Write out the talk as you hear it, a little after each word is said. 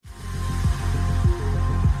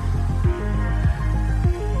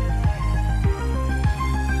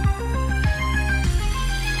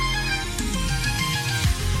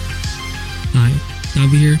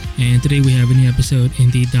Davi here, and today we have a new episode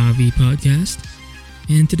in the Davi podcast.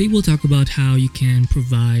 And today we'll talk about how you can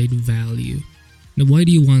provide value. Now, why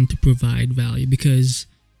do you want to provide value? Because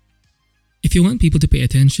if you want people to pay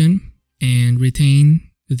attention and retain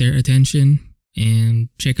their attention and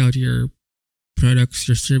check out your products,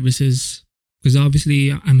 your services, because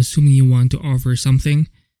obviously I'm assuming you want to offer something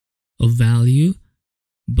of value,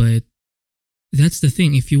 but that's the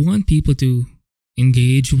thing. If you want people to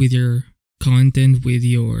engage with your content, with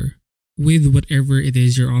whatever it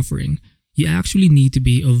is you're offering, you actually need to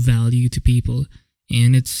be of value to people.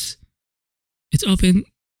 And it's often,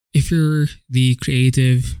 if you're the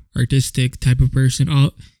creative, artistic type of person,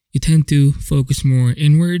 you tend to focus more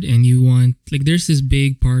inward, and you want, like, there's this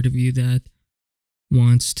big part of you that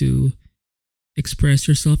wants to express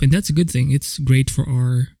yourself, and that's a good thing. It's great for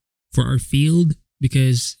our field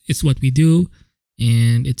because it's what we do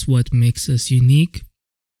and it's what makes us unique.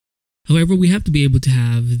 However, we have to be able to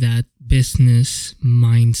have that business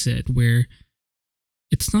mindset where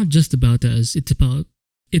it's not just about us, it's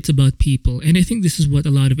about people. And I think this is what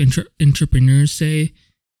a lot of entrepreneurs say.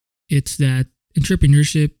 It's that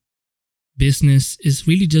entrepreneurship business is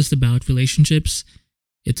really just about relationships.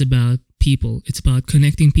 It's about people. It's about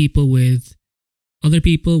connecting people with other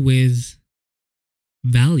people with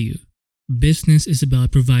value. Business is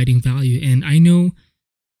about providing value. And I know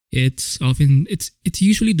it's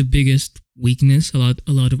usually the biggest weakness a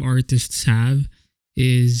lot of artists have,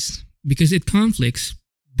 is because it conflicts.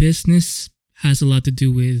 Business has a lot to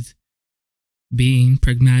do with being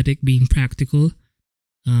pragmatic, being practical.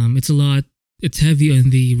 It's heavy on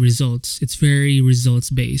the results. It's very results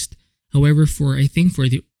based. However, for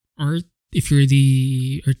the art, if you're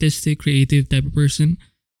the artistic, creative type of person,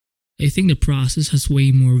 I think the process has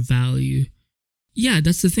way more value. Yeah,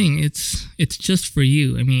 that's the thing. It's just for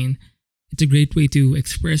you. I mean, it's a great way to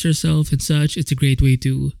express yourself and such. It's a great way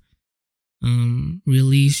to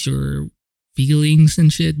release your feelings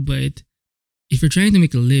and shit. But if you're trying to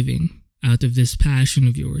make a living out of this passion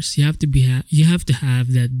of yours, you have to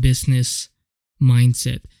have that business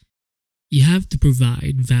mindset. You have to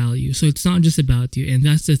provide value. So it's not just about you, and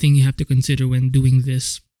that's the thing you have to consider when doing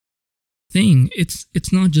this thing.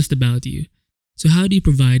 It's not just about you. So how do you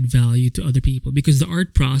provide value to other people? Because the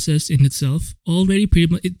art process in itself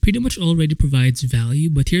pretty much already provides value.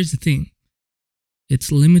 But here's the thing: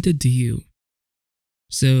 it's limited to you.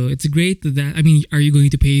 So it's great that are you going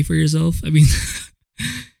to pay for yourself? I mean,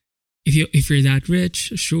 if you're that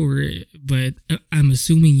rich, sure. But I'm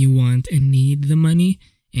assuming you want and need the money,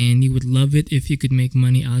 and you would love it if you could make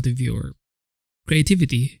money out of your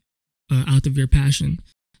creativity, out of your passion.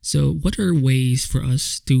 So what are ways for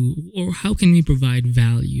us or how can we provide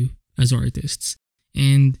value as artists?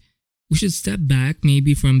 And we should step back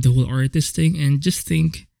maybe from the whole artist thing and just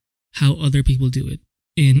think how other people do it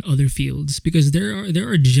in other fields, because there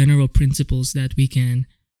are general principles that we can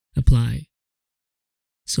apply.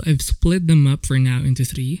 So I've split them up for now into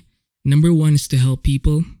 3. Number 1 is to help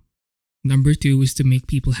people. Number 2 is to make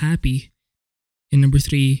people happy. And number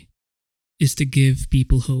 3 is to give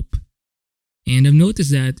people hope. And I've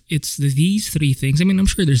noticed that it's these 3 things. I mean, I'm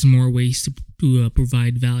sure there's more ways to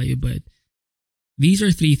provide value, but these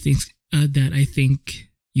are 3 things that I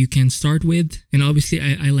think you can start with. And obviously,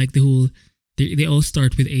 I like the whole, they all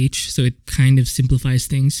start with H, so it kind of simplifies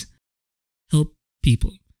things. Help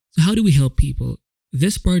people. So how do we help people?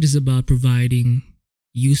 This part is about providing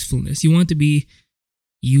usefulness. You want to be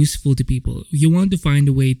useful to people. You want to find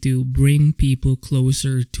a way to bring people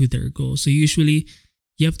closer to their goals. So usually,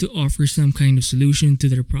 you have to offer some kind of solution to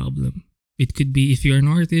their problem. It could be, if you're an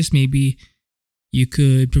artist, maybe you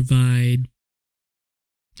could provide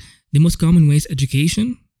the most common ways: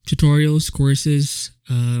 education, tutorials, courses.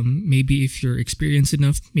 Maybe if you're experienced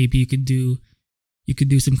enough, maybe you could do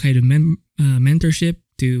some kind of mentorship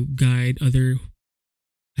to guide other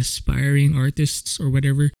aspiring artists or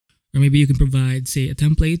whatever. Or maybe you can provide, say, a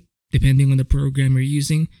template depending on the program you're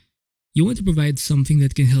using. You want to provide something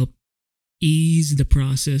that can help ease the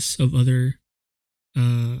process of other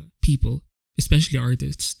people, especially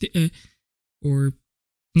artists. Or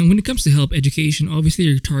when it comes to help education, obviously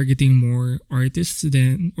you're targeting more artists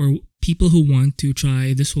or people who want to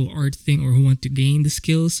try this whole art thing or who want to gain the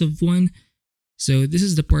skills of one. So this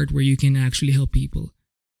is the part where you can actually help people.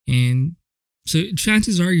 And so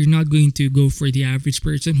chances are you're not going to go for the average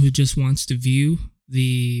person who just wants to view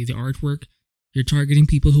the artwork. You're targeting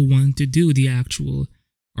people who want to do the actual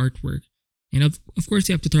artwork. And of course,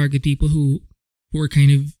 you have to target people who are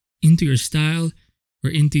kind of into your style or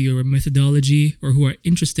into your methodology, or who are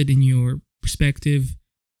interested in your perspective.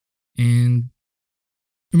 And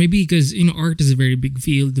Or maybe because, art is a very big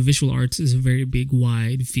field, the visual arts is a very big,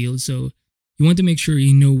 wide field. So you want to make sure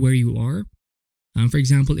you know where you are. For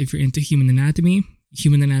example, if you're into human anatomy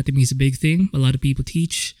is a big thing. A lot of people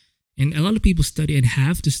teach and a lot of people study and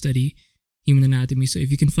have to study human anatomy. So if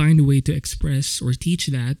you can find a way to express or teach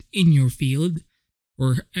that in your field,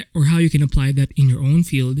 or how you can apply that in your own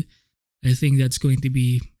field, I think that's going to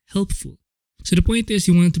be helpful. So the point is,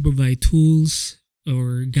 you want to provide tools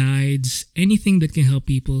or guides, anything that can help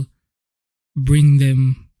people bring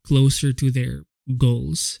them closer to their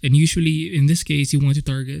goals. And usually, in this case, you want to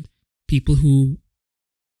target people who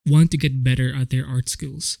want to get better at their art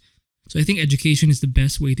skills. So I think education is the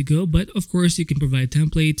best way to go. But of course, you can provide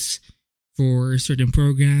templates for certain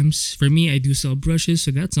programs. For me, I do sell brushes, so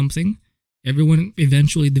that's something. Everyone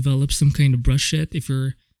eventually develops some kind of brush set if you're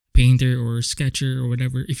a painter or sketcher or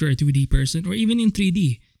whatever, if you're a 2D person or even in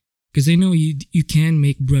 3D. Because I know you can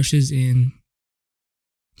make brushes in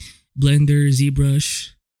Blender,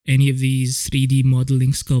 ZBrush, any of these 3D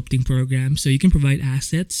modeling sculpting programs. So you can provide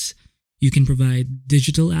assets. You can provide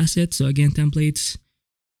digital assets. So again, templates.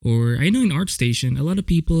 Or I know in ArtStation, a lot of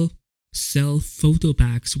people sell photo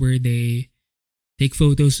packs where they take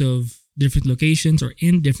photos of different locations or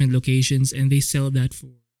in different locations, and they sell that for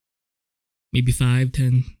maybe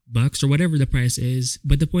 $5-10 or whatever the price is.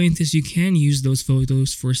 But the point is, you can use those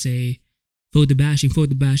photos for, say, photo bashing.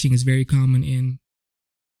 Photo bashing is very common in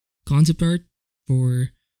concept art, for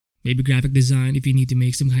maybe graphic design if you need to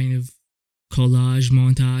make some kind of collage,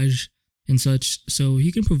 montage, and such. So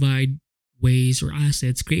you can provide ways or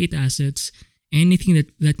assets, create assets, anything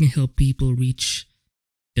that can help people reach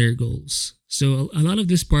their goals. So a lot of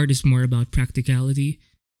this part is more about practicality,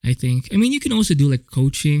 I think. I mean, you can also do like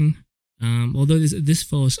coaching, although this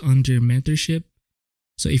falls under mentorship.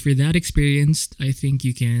 So if you're that experienced, I think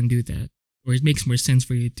you can do that, or it makes more sense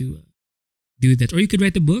for you to do that. Or you could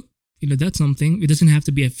write a book. That's something. It doesn't have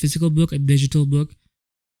to be a physical book, a digital book.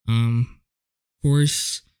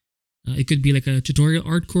 Course. It could be like a tutorial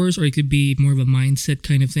art course, or it could be more of a mindset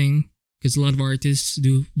kind of thing. Because a lot of artists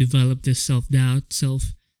do develop this self-doubt,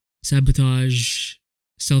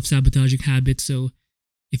 self-sabotaging habits. So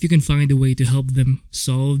if you can find a way to help them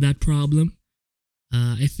solve that problem,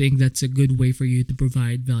 I think that's a good way for you to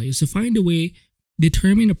provide value. So find a way,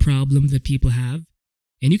 determine a problem that people have,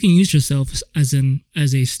 and you can use yourself as a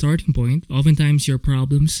starting point. Oftentimes your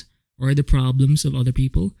problems are the problems of other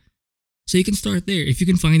people. So you can start there. If you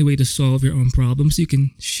can find a way to solve your own problems, you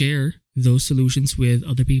can share those solutions with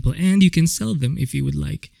other people, and you can sell them if you would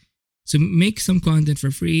like. So make some content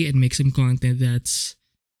for free, and make some content that's,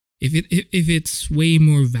 if it's way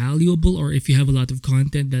more valuable, or if you have a lot of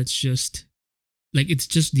content that's just like it's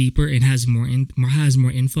just deeper and has more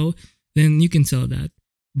info, then you can sell that.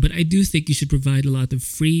 But I do think you should provide a lot of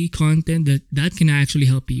free content that can actually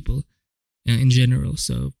help people in general.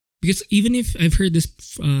 So because even if I've heard this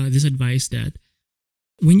advice that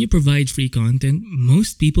when you provide free content,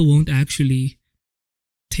 most people won't actually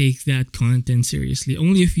take that content seriously.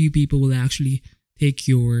 Only a few people will actually take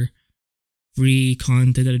your free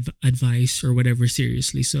content advice or whatever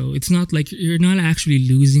seriously. So it's not like you're not actually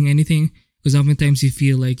losing anything, because oftentimes you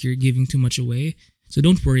feel like you're giving too much away. So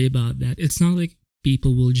don't worry about that. It's not like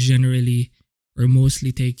people will generally or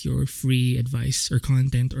mostly take your free advice or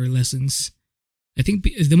content or lessons. I think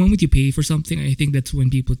the moment you pay for something, I think that's when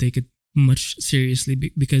people take it much seriously,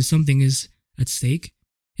 because something is at stake.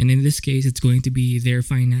 And in this case, it's going to be their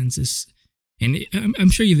finances. And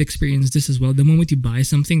I'm sure you've experienced this as well. The moment you buy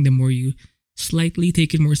something, the more you slightly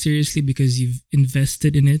take it more seriously because you've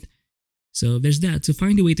invested in it. So there's that. So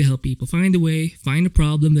find a way to help people. Find a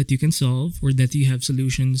problem that you can solve, or that you have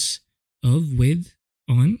solutions of, with,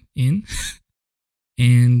 on, in,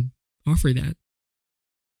 and offer that.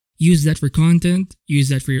 Use that for content. Use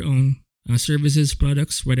that for your own services,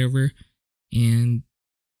 products, whatever. And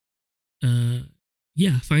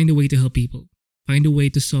find a way to help people. Find a way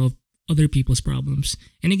to solve other people's problems.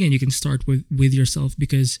 And again, you can start with yourself,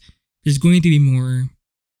 because there's going to be more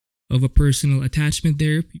of a personal attachment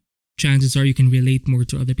there. Chances are you can relate more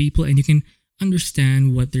to other people, and you can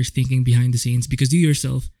understand what they're thinking behind the scenes, because you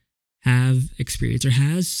yourself have experienced or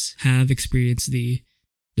have experienced the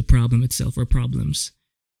problem itself or problems.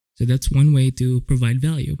 So that's one way to provide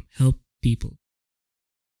value, help people.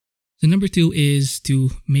 So number 2 is to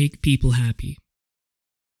make people happy.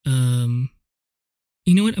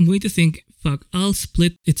 You know what? I'm going to think, I'll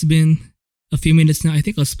split. It's been a few minutes now. I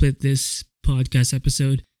think I'll split this podcast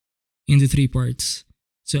episode into 3 parts.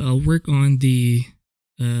 So I'll work on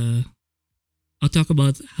I'll talk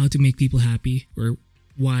about how to make people happy, or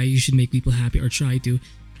why you should make people happy, or try to,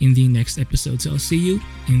 in the next episode. So I'll see you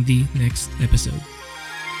in the next episode.